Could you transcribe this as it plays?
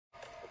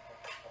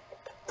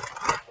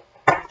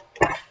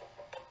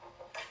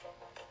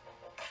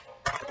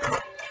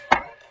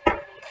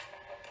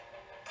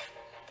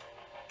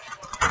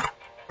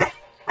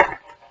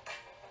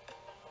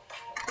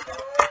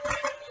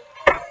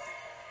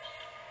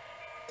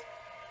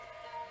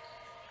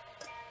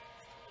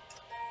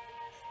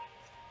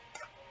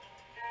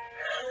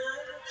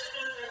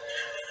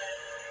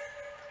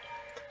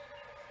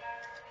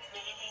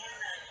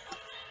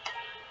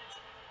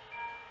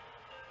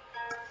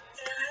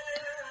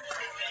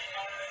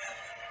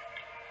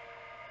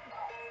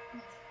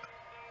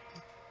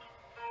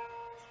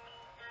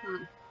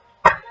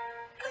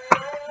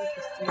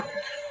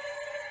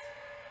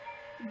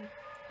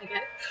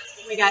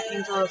We got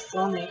Angel of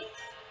Soulmate.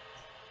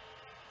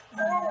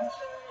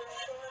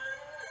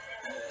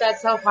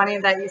 That's so funny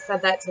that you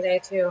said that today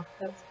too.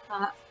 That's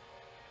hot.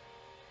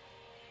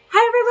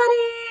 Hi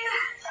everybody!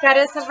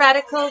 Goddess of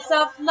Radical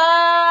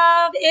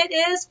Self-Love. It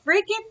is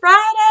Freaky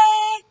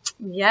Friday.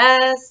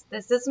 Yes,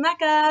 this is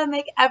MECA.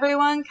 Make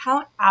everyone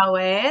count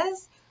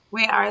always.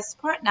 We are a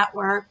support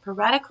network for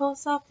radical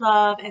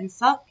self-love and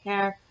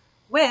self-care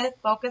with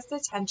focused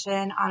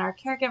attention on our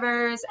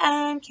caregivers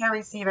and care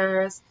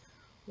receivers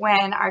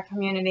when our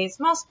community is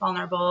most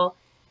vulnerable.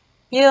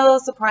 Feel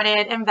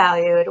supported and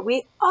valued.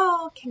 We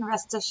all can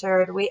rest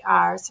assured we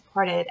are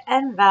supported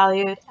and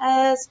valued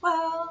as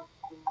well.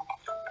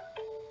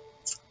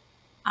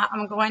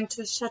 I'm going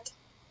to shut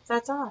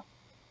that off.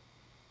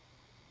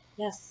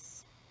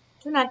 Yes,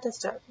 do not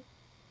disturb.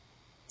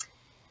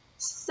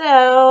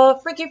 So,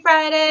 Freaky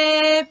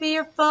Friday, be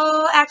your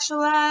full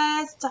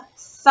actualized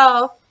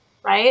self,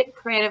 right?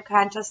 Creative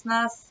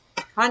consciousness,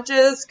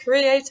 conscious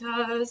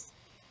creators.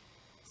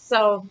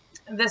 So,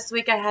 this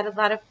week I had a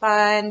lot of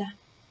fun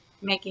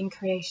making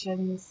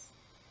creations.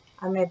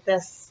 I made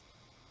this.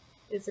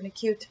 Isn't it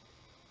cute?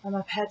 On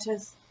my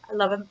patches. I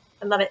love them.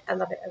 I love it. I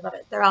love it. I love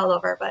it. They're all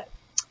over, but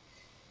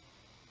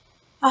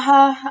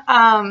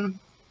and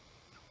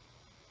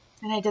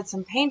I did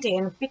some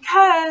painting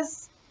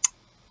because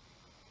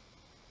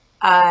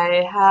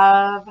I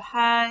have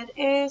had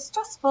a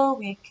stressful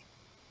week.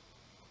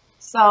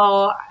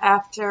 So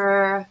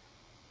after,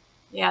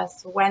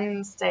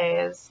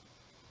 Wednesday's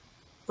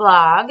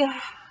vlog,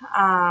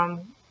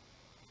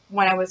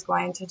 when I was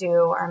going to do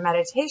our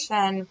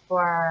meditation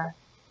for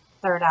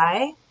third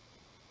eye,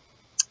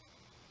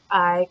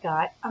 I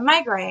got a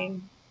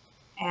migraine,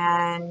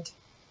 and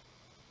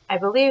I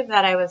believe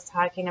that I was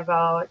talking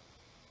about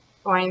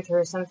going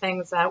through some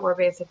things that were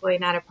basically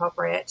not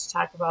appropriate to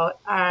talk about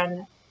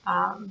on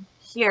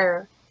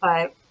here,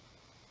 but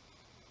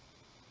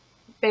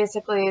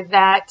basically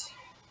that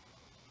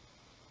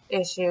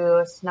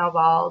issue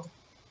snowballed,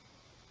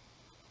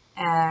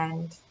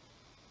 and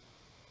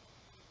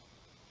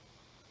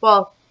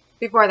well,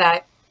 before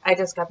that, I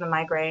just got the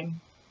migraine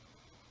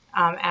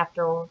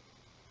the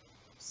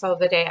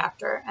day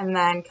after, and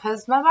then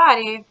because my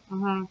body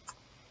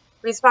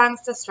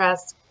responds to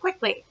stress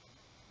quickly,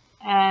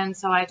 and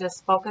so I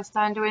just focused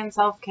on doing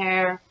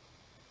self-care,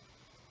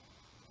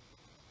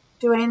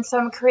 doing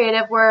some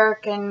creative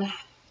work and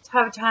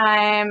tough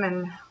time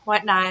and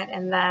whatnot,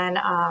 and then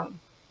I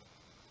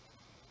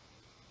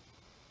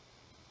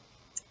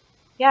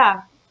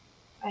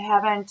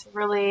haven't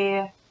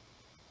really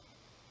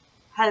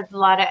had a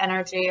lot of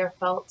energy or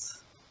felt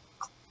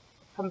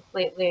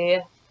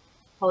completely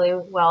fully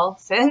well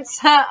since.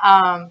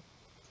 And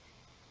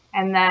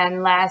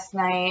then last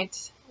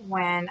night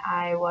when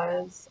I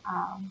was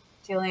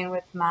dealing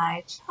with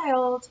my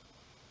child,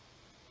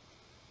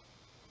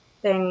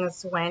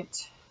 things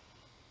went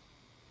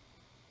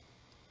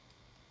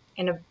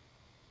in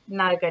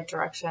not a good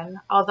direction.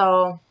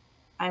 Although,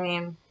 I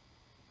mean,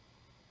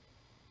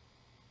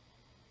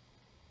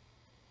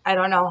 I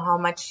don't know how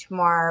much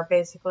more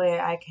basically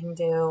I can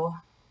do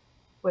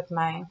with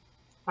my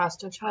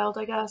foster child,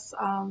 I guess,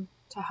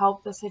 to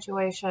help the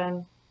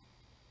situation.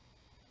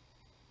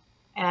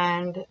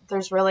 And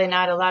there's really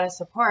not a lot of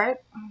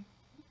support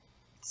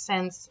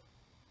since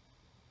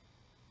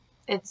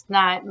it's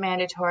not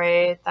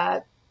mandatory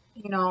that,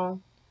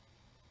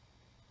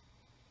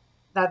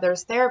 that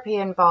there's therapy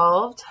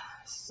involved.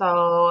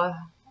 So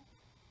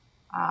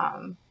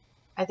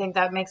I think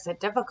that makes it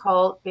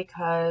difficult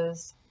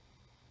because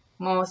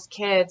most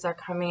kids are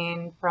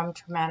coming from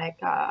traumatic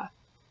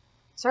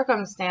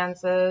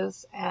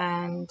circumstances,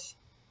 and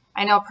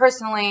I know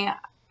personally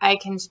I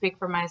can speak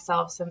for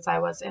myself since I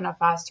was in a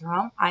foster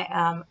home. I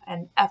am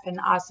an effing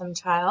awesome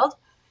child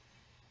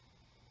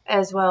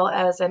as well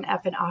as an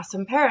effing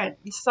awesome parent.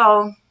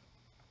 So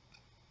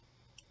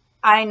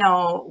I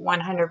know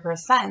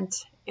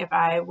 100% if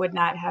I would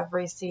not have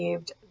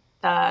received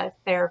the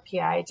therapy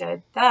I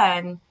did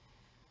then,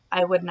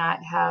 I would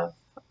not have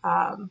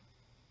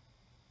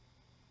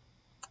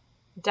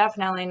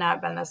definitely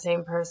not been the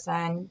same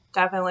person,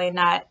 definitely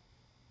not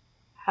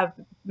have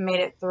made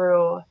it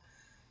through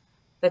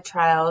the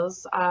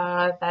trials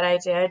that I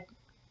did,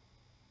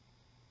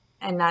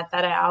 and not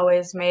that I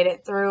always made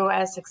it through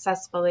as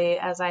successfully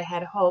as I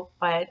had hoped,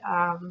 but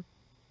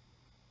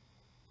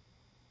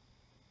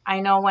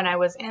I know when I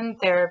was in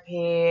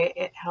therapy,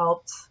 it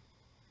helped,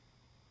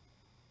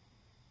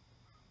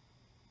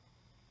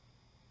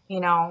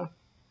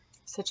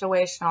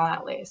 situational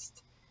at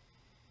least.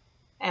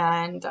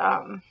 And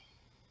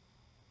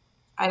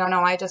I don't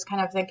know, I just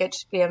kind of think it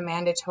should be a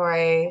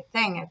mandatory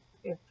thing.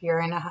 If you're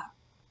in a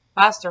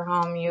foster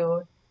home,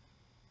 you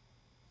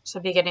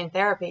should be getting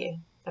therapy.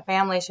 The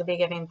family should be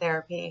getting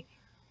therapy.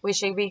 We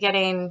should be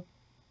getting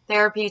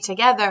therapy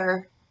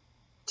together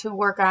to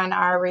work on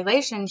our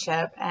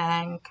relationship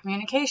and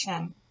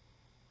communication.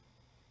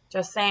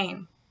 Just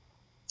saying.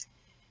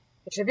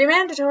 It should be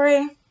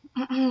mandatory.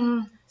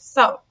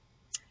 So,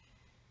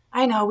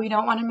 I know we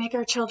don't want to make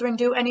our children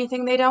do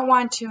anything they don't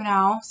want to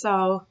now,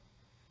 so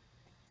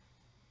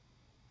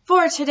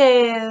for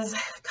today's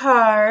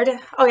card,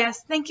 oh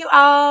yes, thank you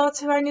all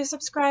to our new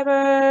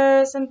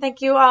subscribers, and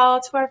thank you all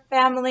to our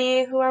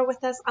family who are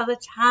with us all the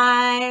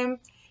time.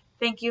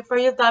 Thank you for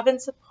your love and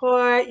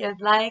support, your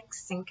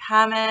likes and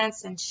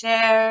comments and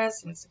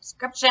shares and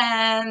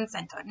subscriptions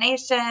and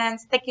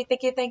donations. Thank you,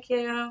 thank you, thank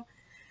you.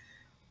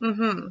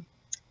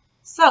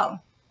 So,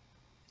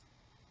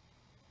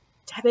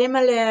 Tabby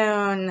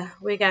Maloon,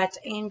 we got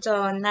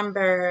angel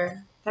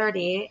number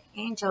 30,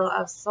 Angel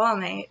of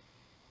Soulmate.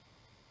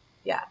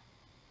 Yeah,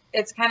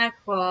 it's kind of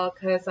cool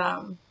because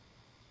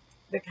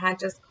the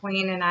Conscious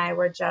Queen and I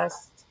were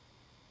just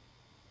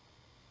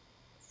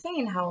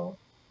saying how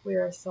we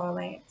were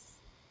soulmates.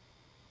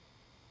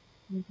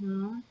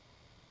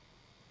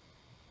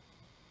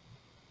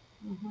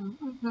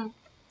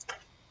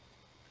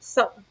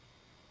 So,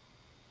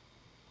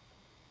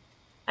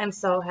 I'm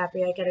so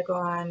happy I get to go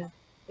on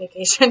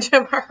vacation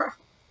tomorrow.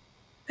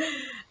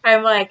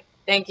 I'm like,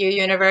 thank you,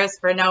 universe,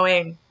 for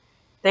knowing.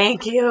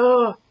 Thank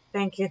you.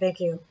 Thank you,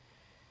 thank you.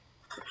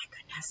 Oh my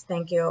goodness,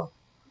 thank you.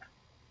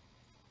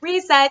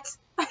 Reset.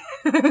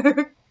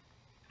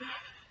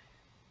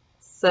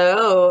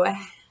 So,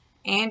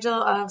 Angel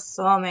of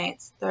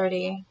Soulmates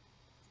 30.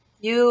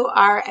 You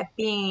are a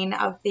being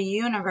of the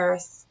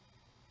universe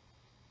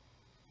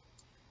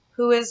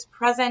who is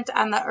present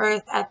on the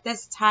earth at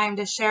this time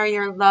to share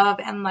your love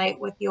and light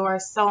with your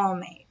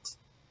soulmate.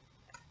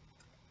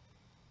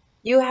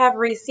 You have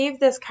received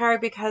this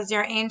card because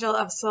your angel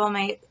of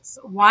soulmates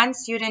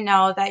wants you to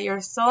know that your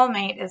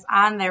soulmate is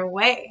on their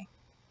way.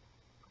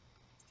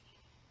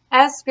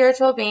 As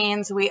spiritual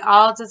beings, we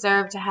all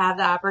deserve to have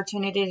the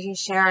opportunity to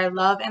share our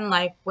love and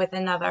life with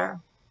another.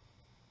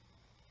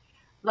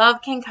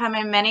 Love can come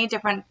in many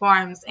different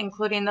forms,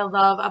 including the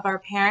love of our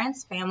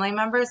parents, family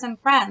members, and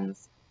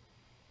friends.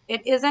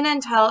 It isn't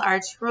until our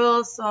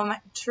true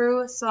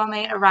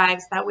soulmate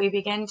arrives that we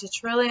begin to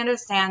truly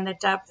understand the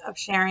depth of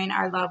sharing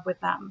our love with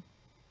them.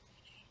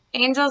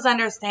 Angels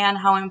understand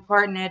how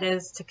important it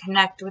is to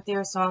connect with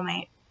your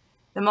soulmate.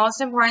 The most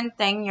important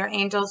thing your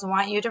angels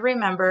want you to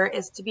remember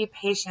is to be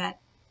patient.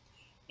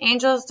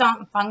 Angels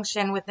don't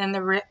function within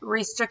the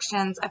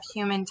restrictions of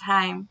human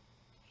time.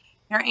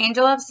 Your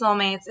angel of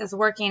soulmates is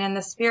working in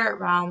the spirit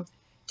realm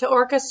to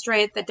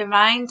orchestrate the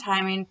divine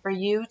timing for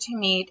you to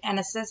meet and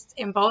assist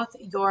in both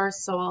your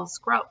soul's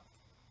growth.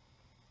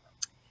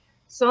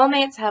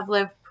 Soulmates have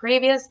lived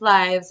previous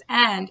lives,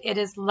 and it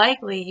is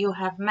likely you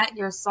have met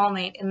your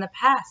soulmate in the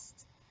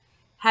past.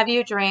 Have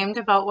you dreamed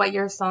about what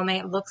your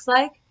soulmate looks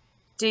like?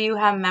 Do you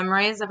have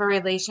memories of a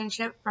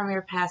relationship from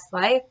your past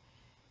life?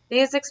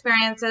 These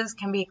experiences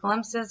can be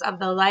glimpses of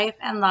the life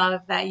and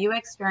love that you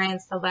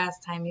experienced the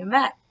last time you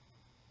met.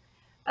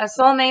 A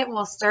soulmate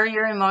will stir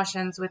your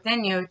emotions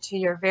within you to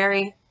your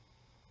very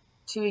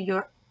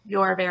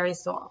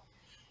soul.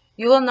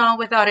 You will know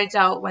without a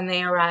doubt when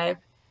they arrive.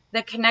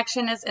 The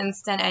connection is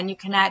instant and you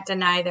cannot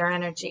deny their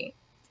energy.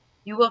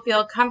 You will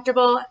feel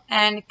comfortable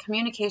and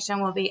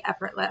communication will be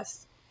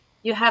effortless.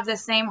 You have the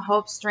same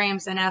hopes,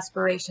 dreams, and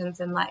aspirations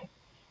in life.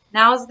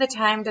 Now is the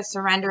time to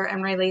surrender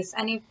and release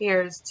any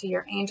fears to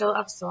your angel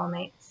of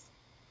soulmates.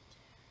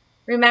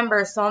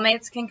 Remember,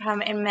 soulmates can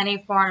come in many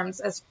forms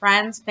as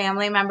friends,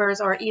 family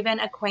members, or even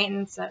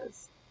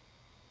acquaintances.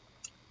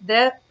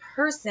 The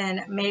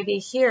person may be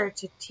here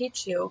to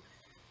teach you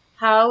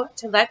how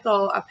to let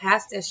go of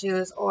past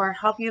issues or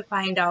help you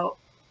find out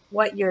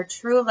what your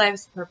true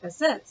life's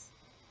purpose is.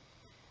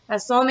 A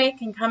soulmate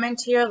can come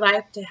into your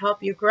life to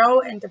help you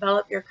grow and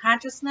develop your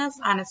consciousness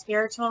on a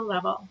spiritual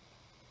level.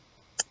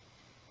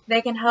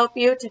 They can help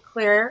you to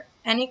clear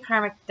any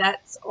karmic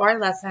debts or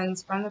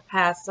lessons from the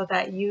past so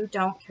that you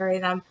don't carry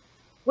them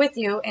with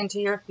you into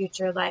your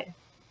future life.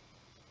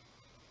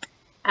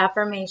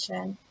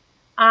 Affirmation.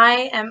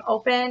 I am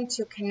open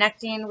to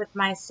connecting with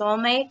my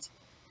soulmate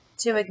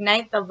to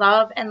ignite the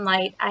love and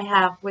light I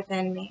have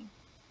within me.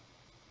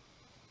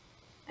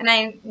 And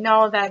I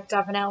know that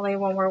definitely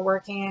when we're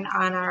working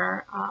on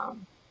our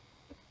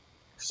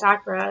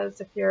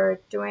chakras, if you're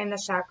doing the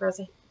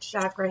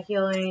chakra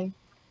healing,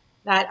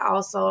 that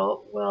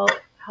also will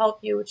help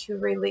you to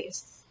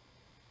release,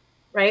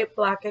 right?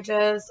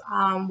 Blockages.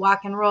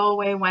 Walk and Roll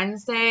Away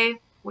Wednesday,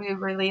 we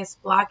release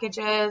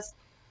blockages.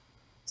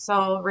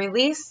 So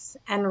release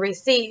and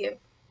receive.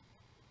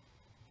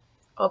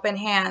 Open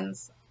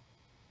hands.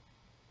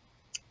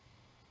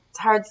 It's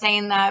hard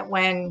saying that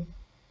when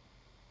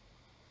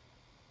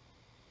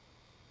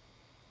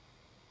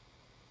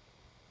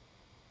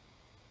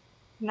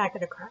I'm not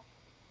going to cry.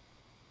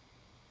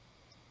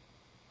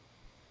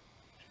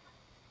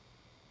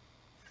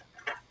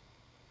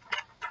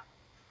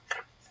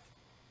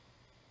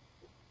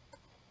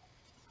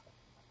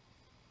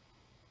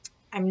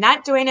 I'm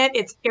not doing it.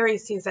 It's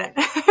Aries season.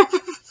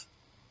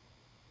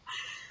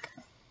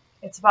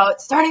 It's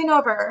about starting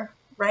over,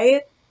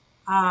 right?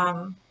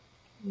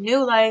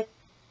 New life,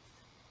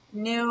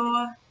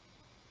 new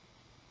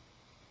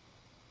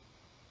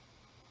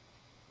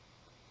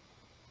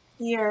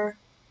year,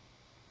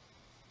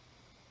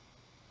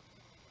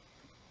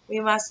 We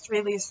must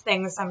release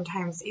things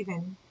sometimes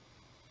even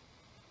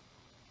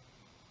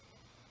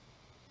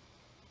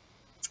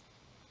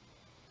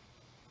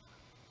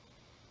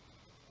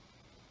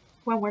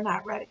when we're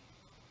not ready.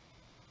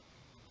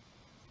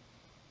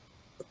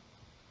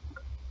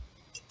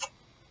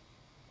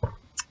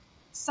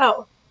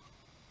 So,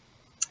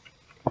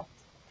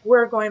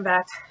 we're going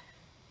back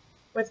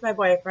with my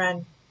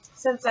boyfriend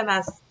since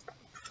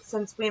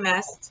we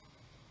missed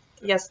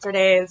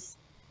yesterday's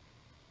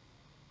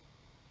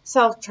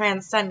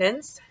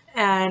self-transcendence,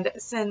 and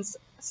since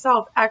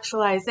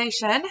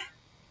self-actualization,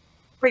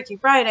 Freaky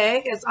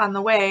Friday is on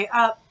the way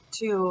up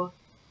to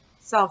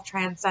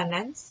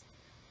self-transcendence,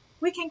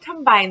 we can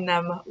combine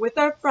them with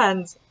our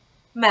friends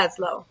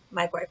Maslow,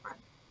 my boyfriend.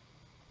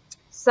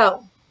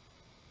 So,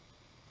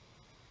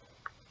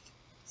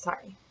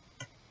 sorry,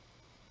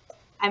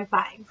 I'm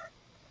fine.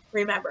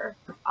 Remember,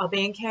 I'll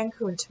be in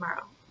Cancun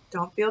tomorrow.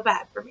 Don't feel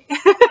bad for me.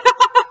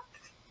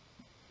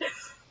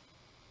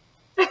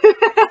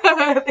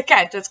 The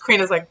cat just queen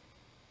is like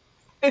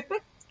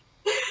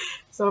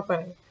so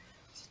funny.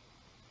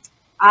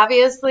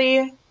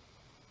 Obviously,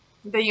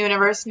 the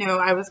universe knew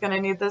I was going to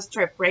need this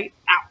trip right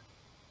now.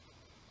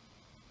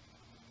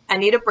 I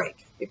need a break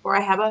before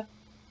I have a,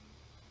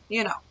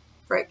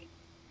 break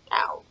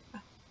out.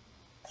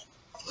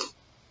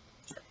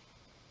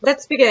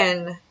 Let's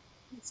begin.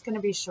 It's going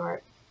to be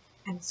short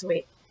and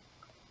sweet.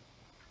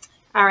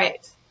 All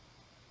right.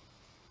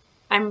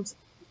 I'm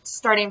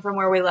starting from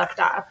where we left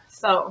off.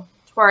 So,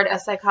 toward a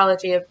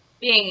psychology of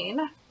being,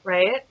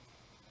 right?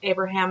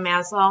 Abraham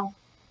Maslow.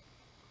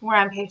 We're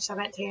on page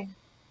 17.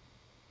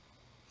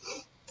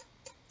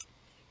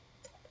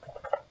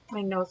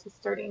 My nose is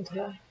starting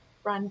to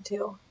run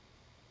too.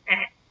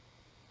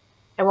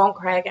 I won't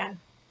cry again.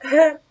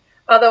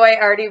 Although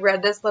I already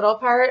read this little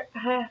part,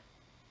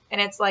 and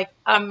it's like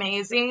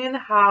amazing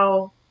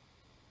how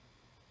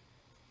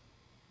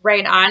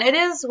right on it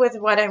is with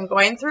what I'm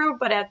going through,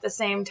 but at the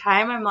same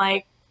time, I'm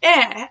like,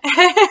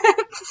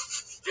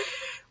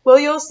 Well,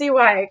 you'll see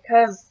why,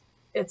 because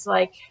it's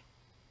like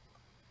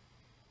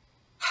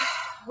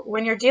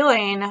when you're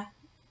dealing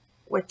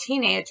with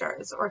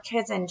teenagers or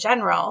kids in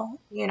general,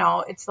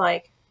 it's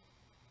like,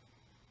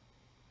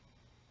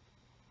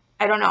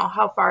 I don't know,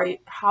 how far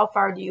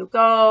do you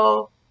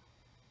go?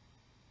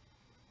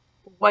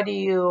 What do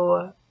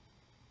you,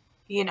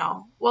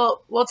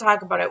 we'll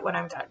talk about it when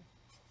I'm done.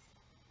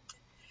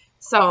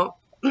 So,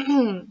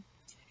 in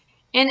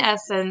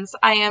essence,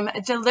 I am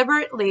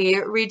deliberately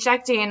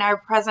rejecting our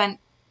present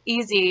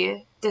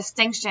easy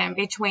distinction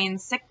between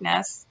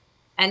sickness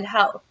and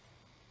health.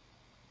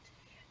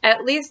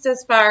 At least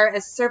as far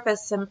as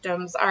surface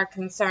symptoms are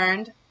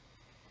concerned.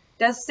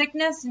 Does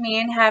sickness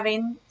mean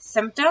having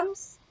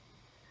symptoms?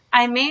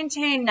 I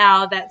maintain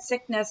now that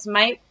sickness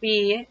might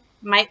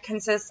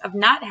consist of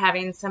not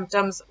having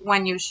symptoms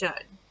when you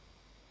should.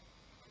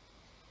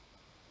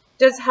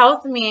 Does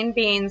health mean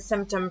being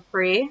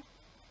symptom-free?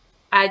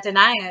 I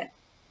deny it.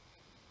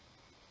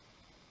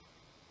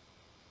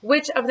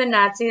 Which of the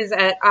Nazis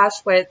at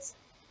Auschwitz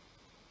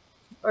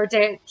or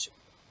Dachau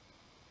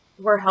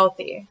were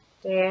healthy?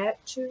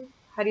 Dachau?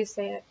 How do you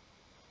say it?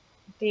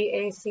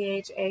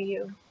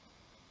 D-A-C-H-A-U.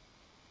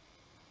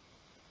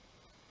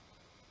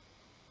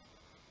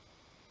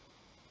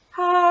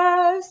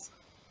 Pause.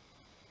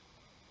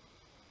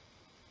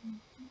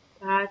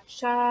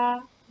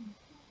 Dachau.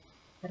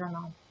 I don't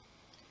know.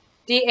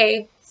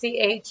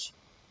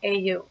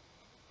 D-A-C-H-A-U.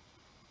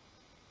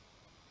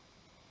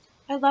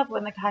 I love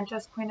when the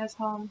conscious queen is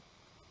home.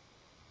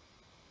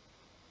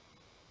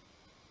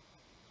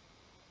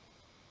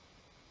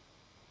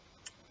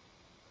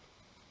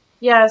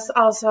 Yes,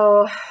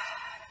 also,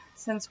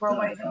 since we're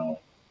waiting.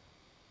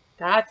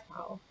 That's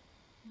how.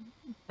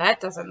 That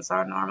doesn't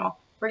sound normal.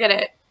 Forget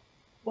it.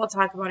 We'll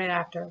talk about it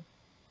after.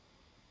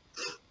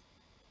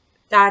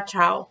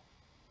 Dachau,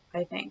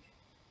 I think.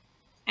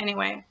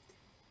 Anyway.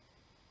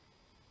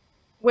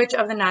 Which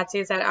of the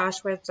Nazis at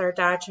Auschwitz or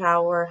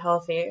Dachau were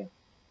healthy?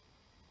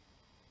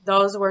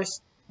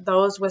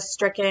 Those with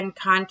stricken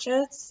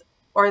conscience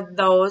or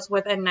those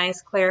with a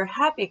nice, clear,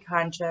 happy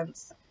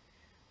conscience?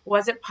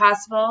 Was it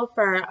possible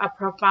for a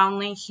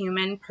profoundly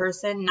human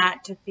person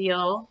not to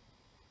feel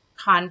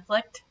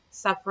conflict,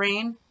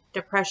 suffering,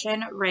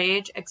 depression,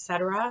 rage,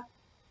 etc.?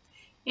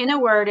 In a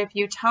word, if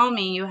you tell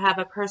me you have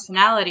a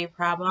personality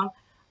problem,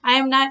 I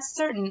am not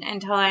certain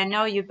until I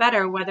know you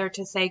better whether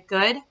to say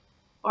good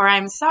or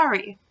I'm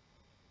sorry.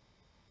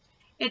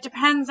 It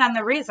depends on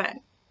the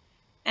reason.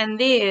 And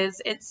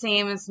these, it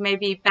seems, may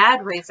be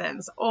bad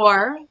reasons,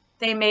 or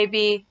they may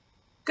be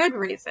good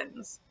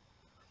reasons.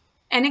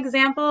 An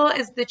example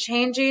is the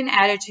changing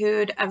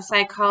attitude of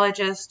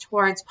psychologists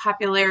towards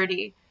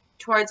popularity,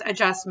 towards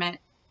adjustment,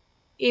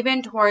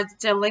 even towards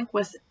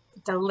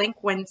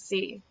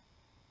delinquency.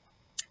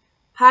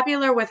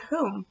 Popular with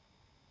whom?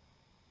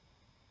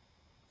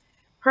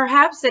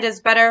 Perhaps it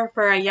is better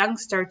for a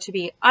youngster to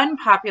be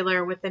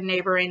unpopular with the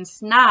neighboring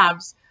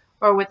snobs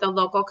or with the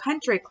local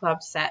country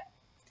club set.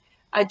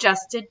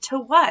 Adjusted to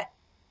what?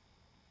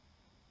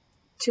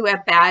 To a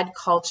bad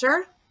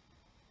culture?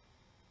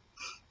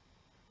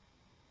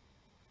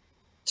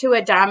 to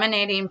a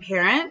dominating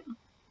parent.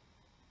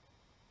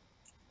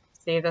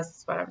 See, this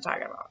is what I'm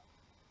talking about.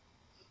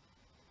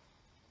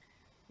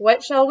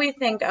 What shall we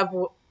think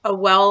of a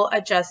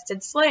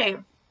well-adjusted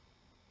slave?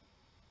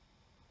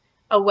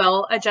 A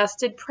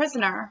well-adjusted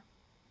prisoner?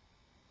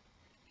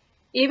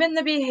 Even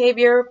the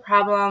behavior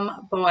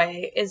problem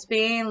boy is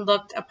being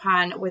looked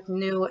upon with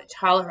new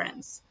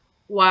tolerance.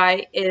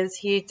 Why is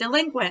he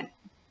delinquent?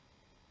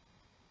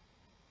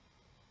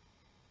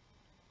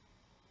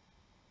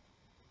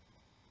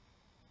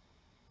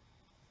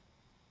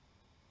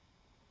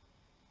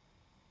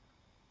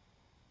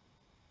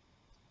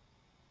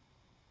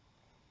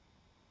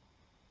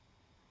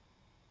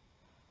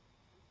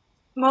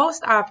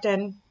 Most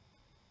often,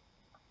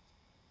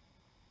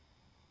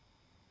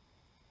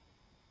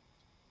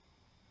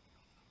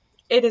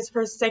 it is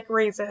for sick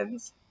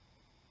reasons,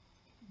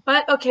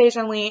 but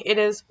occasionally it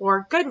is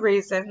for good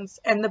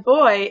reasons, and the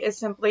boy is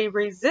simply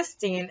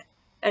resisting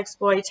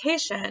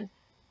exploitation,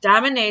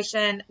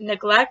 domination,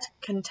 neglect,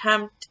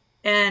 contempt,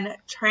 and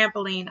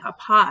trampling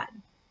upon.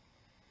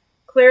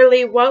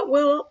 Clearly, what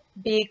will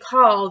be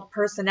called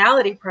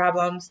personality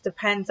problems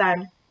depends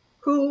on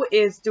who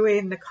is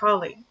doing the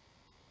calling.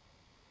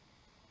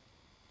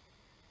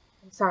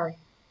 I'm sorry,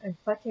 I'm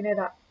fucking it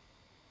up.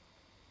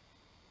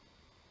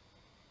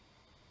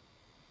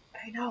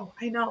 I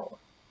know.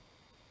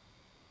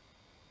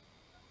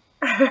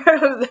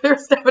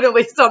 There's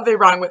definitely something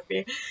wrong with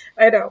me.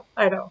 I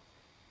know.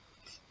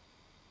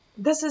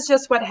 This is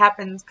just what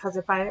happens because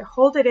if I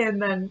hold it in,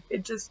 then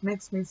it just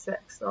makes me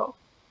sick. So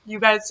you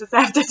guys just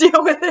have to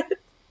deal with it.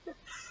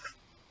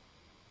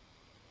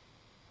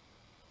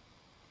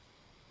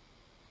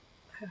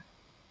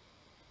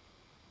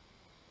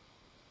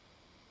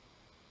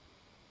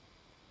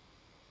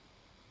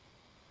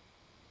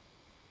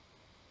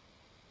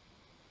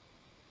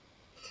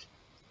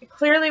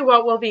 Clearly,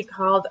 what will be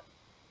called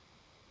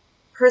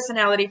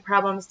personality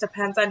problems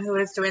depends on who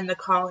is doing the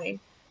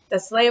calling. The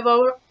slave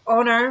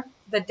owner,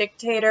 the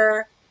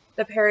dictator,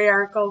 the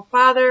patriarchal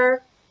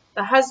father,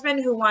 the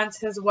husband who wants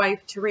his wife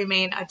to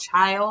remain a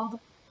child.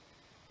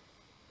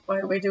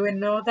 Boy, we do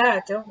know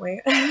that, don't we?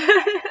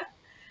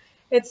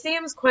 It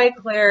seems quite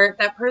clear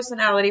that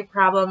personality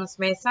problems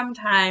may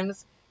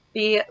sometimes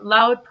be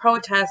loud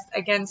protest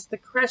against the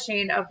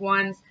crushing of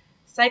one's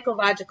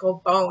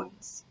psychological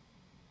bones,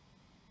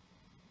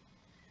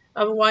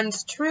 of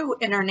one's true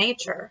inner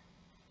nature.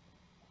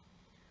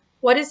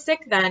 What is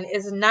sick, then,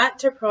 is not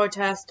to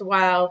protest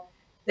while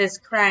this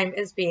crime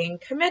is being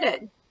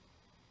committed.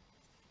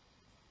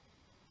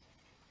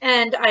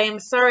 And I am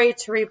sorry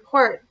to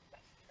report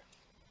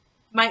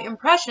my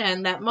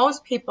impression that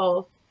most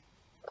people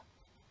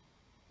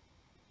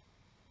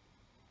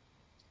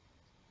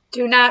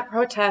do not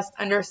protest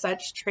under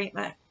such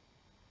treatment.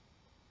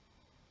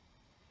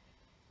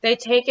 They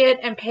take it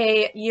and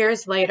pay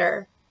years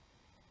later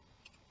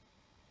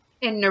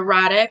in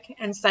neurotic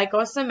and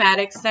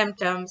psychosomatic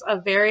symptoms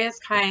of various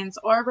kinds,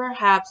 or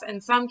perhaps in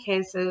some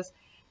cases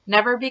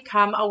never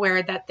become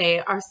aware that they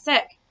are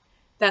sick,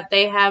 that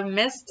they have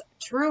missed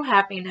true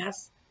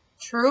happiness,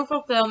 true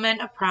fulfillment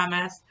of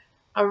promise,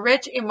 a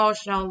rich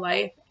emotional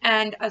life,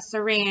 and a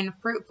serene,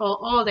 fruitful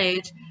old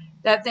age,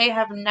 that they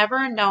have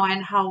never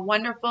known how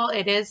wonderful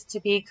it is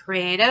to be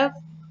creative,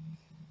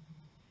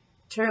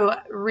 to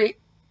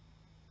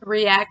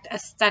react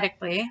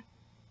aesthetically,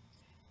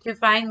 to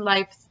find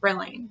life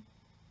thrilling.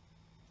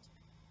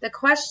 The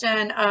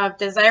question of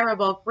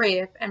desirable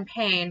grief and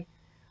pain,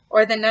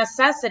 or the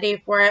necessity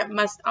for it,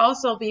 must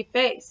also be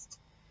faced.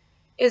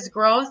 Is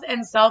growth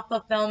and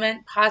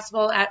self-fulfillment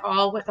possible at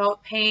all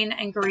without pain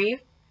and grief,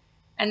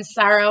 and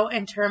sorrow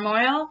and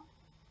turmoil?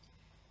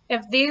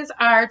 If these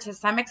are to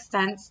some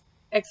extent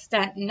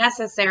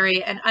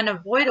necessary and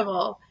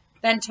unavoidable,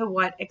 then to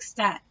what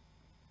extent?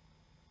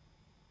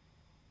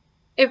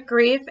 If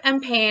grief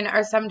and pain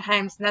are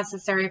sometimes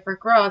necessary for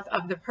growth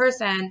of the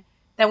person,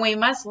 then we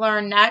must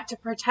learn not to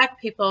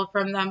protect people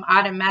from them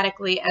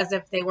automatically as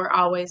if they were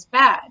always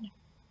bad.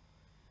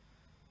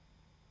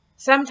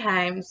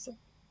 Sometimes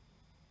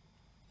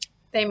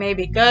they may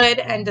be good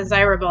and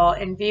desirable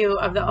in view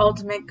of the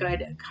ultimate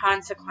good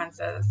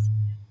consequences.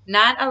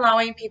 Not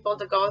allowing people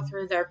to go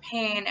through their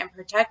pain and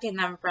protecting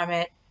them from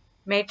it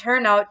may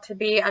turn out to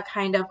be a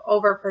kind of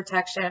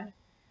overprotection,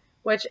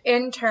 which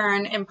in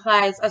turn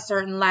implies a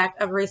certain lack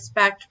of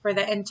respect for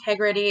the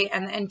integrity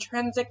and the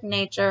intrinsic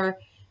nature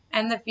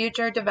and the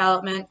future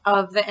development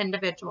of the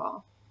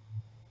individual.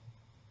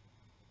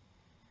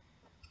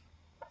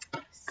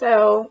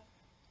 So,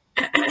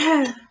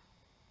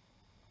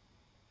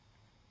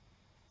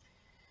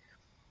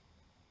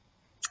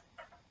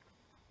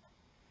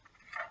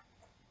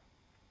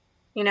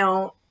 you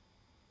know,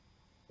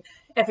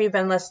 if you've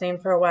been listening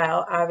for a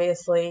while,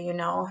 obviously you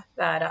know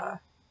that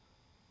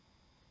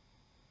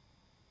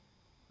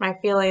my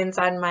feelings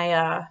on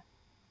my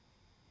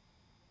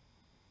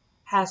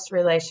past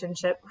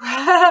relationship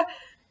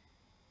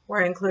were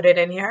included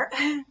in here.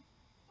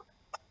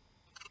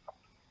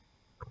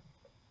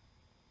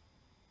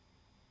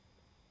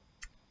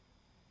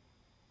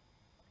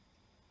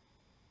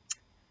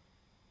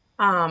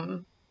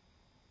 And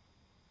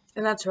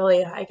that's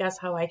really, I guess,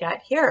 how I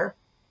got here.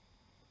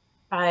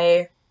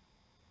 By,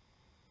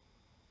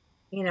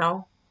 you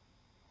know,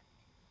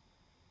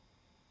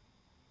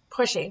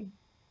 pushing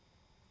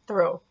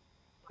through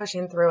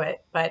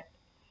it. But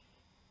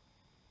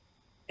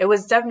it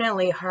was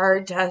definitely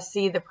hard to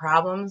see the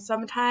problems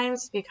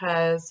sometimes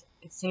because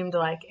it seemed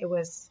like it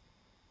was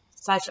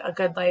such a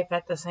good life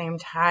at the same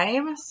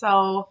time.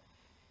 So,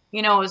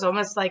 it was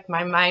almost like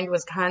my mind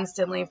was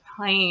constantly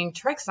playing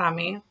tricks on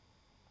me.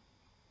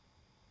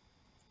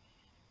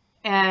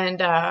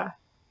 And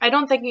I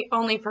don't think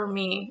only for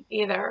me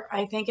either.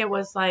 I think it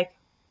was like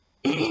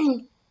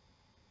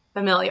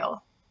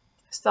familial.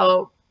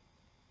 So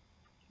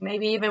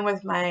maybe even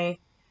with my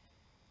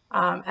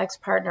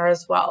ex-partner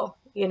as well,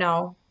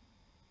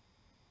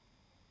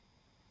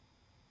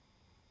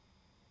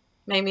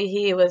 maybe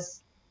he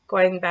was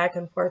going back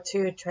and forth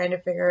too, trying to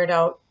figure it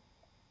out.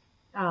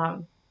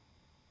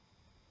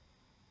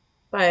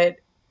 But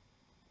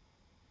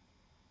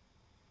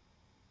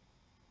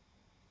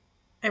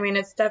I mean,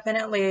 it's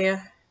definitely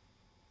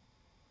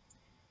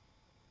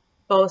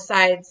both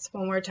sides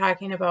when we're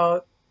talking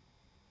about,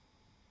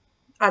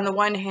 on the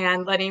one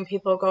hand, letting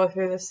people go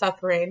through the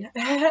suffering,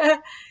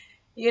 that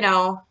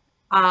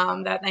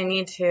they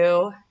need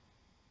to,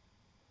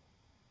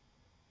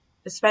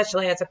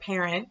 especially as a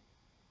parent.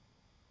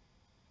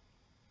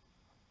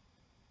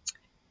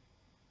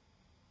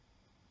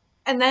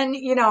 And then,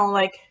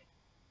 like,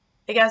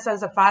 I guess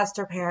as a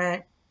foster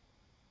parent,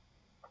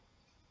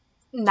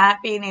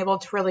 not being able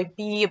to really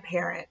be a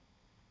parent.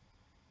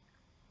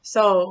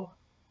 So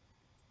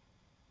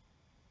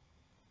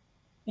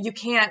you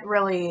can't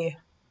really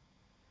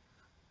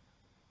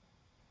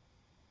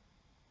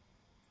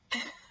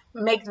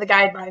make the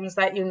guidelines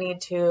that you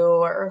need to,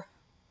 or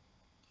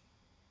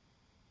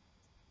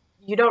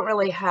you don't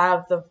really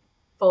have the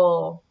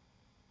full,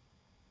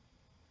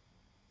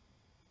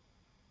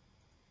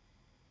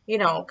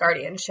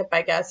 guardianship,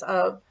 I guess,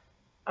 of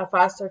a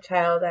foster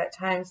child at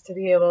times to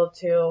be able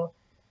to,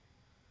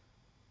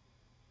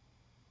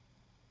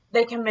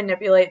 they can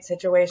manipulate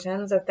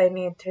situations if they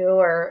need to,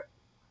 or,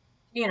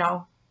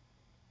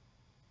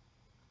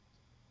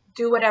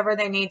 do whatever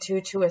they need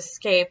to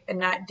escape and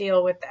not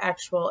deal with the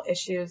actual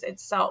issues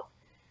itself,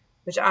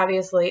 which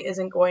obviously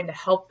isn't going to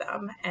help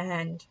them.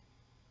 And,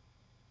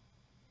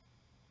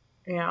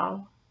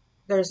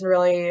 there's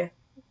really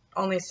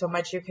only so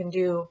much you can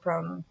do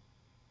from,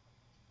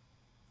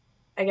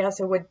 I guess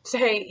it would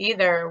say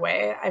either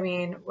way. I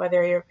mean,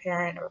 whether you're a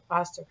parent or a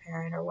foster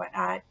parent or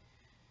whatnot,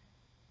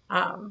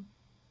 you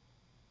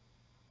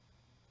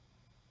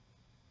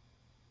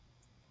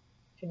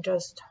can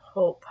just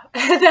hope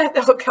that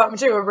they'll come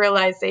to a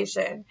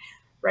realization,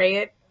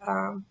 right?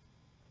 A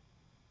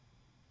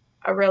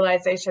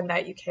realization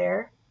that you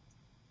care.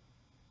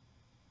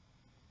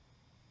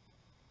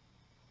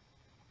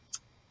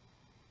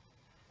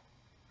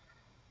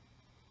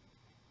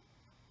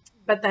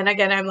 But then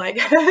again, I'm like,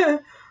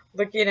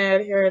 looking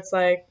at it here, it's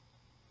like,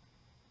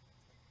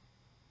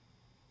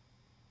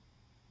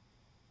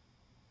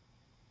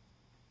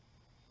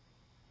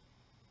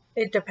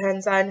 it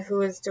depends on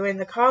who is doing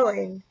the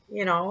calling,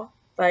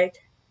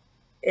 like,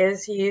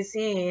 is he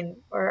seeing,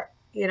 or,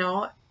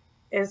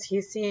 is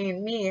he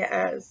seeing me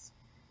as,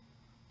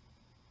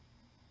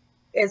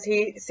 is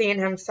he seeing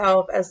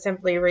himself as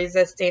simply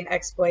resisting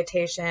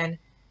exploitation,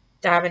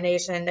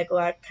 domination,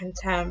 neglect,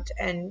 contempt,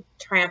 and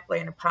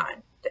trampling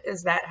upon?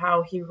 Is that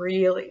how he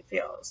really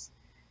feels?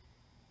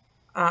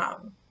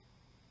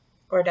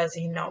 Or does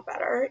he know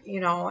better,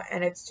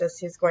 and it's just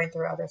he's going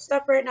through other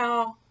stuff right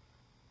now.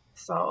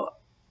 So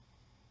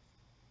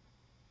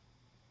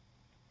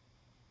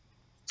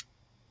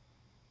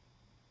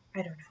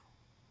I don't know.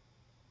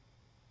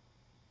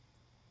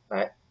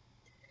 But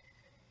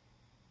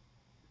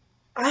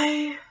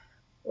I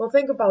will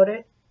think about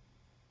it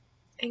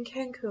in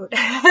Cancun.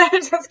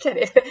 Just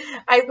kidding.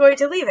 I'm going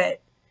to leave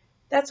it.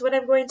 That's what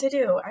I'm going to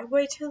do. I'm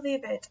going to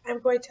leave it. I'm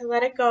going to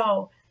let it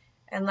go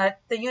and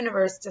let the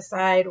universe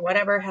decide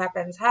whatever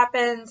happens,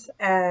 happens.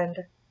 And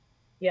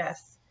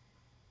yes.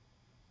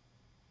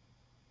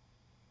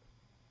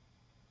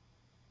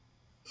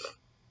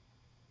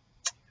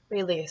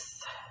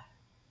 Release.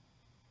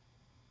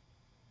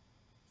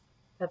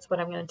 That's what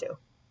I'm going to do.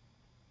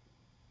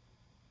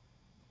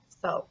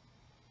 So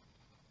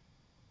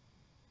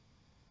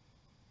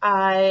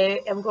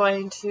I am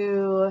going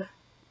to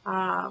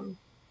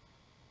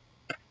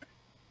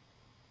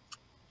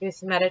do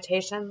some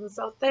meditations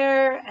out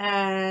there,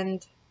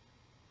 and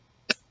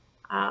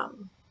I'm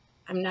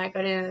not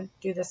going to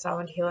do the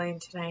sound healing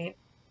tonight.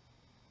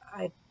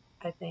 I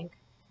think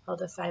I'll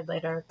decide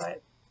later, but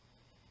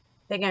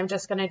I think I'm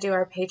just going to do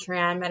our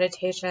Patreon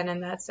meditation,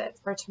 and that's it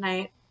for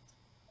tonight.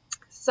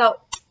 So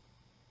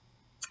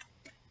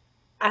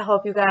I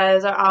hope you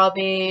guys are all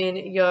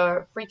being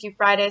your Freaky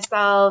Friday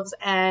selves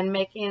and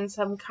making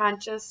some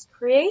conscious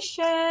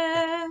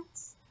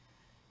creations.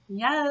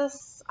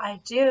 Yes,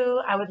 I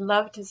do. I would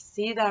love to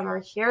see them or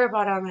hear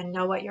about them and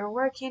know what you're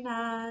working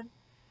on.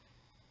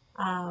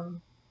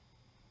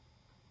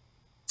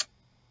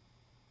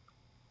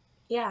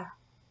 yeah.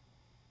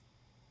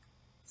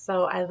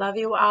 So I love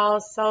you all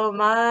so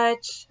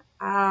much.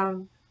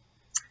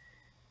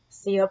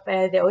 See you up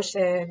at the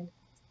ocean.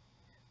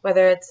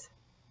 Whether it's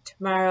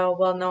tomorrow,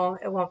 well, no,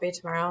 it won't be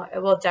tomorrow.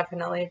 It will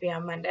definitely be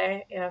on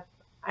Monday if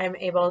I'm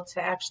able to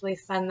actually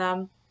send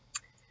them.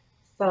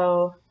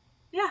 So,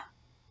 yeah.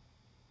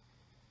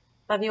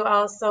 Love you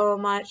all so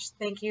much.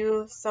 Thank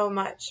you so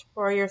much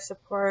for your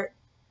support.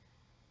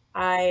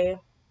 I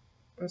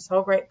am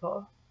so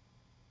grateful.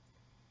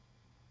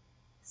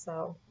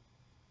 So,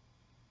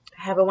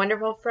 have a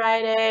wonderful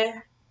Friday.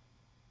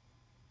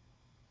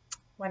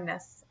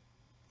 Oneness.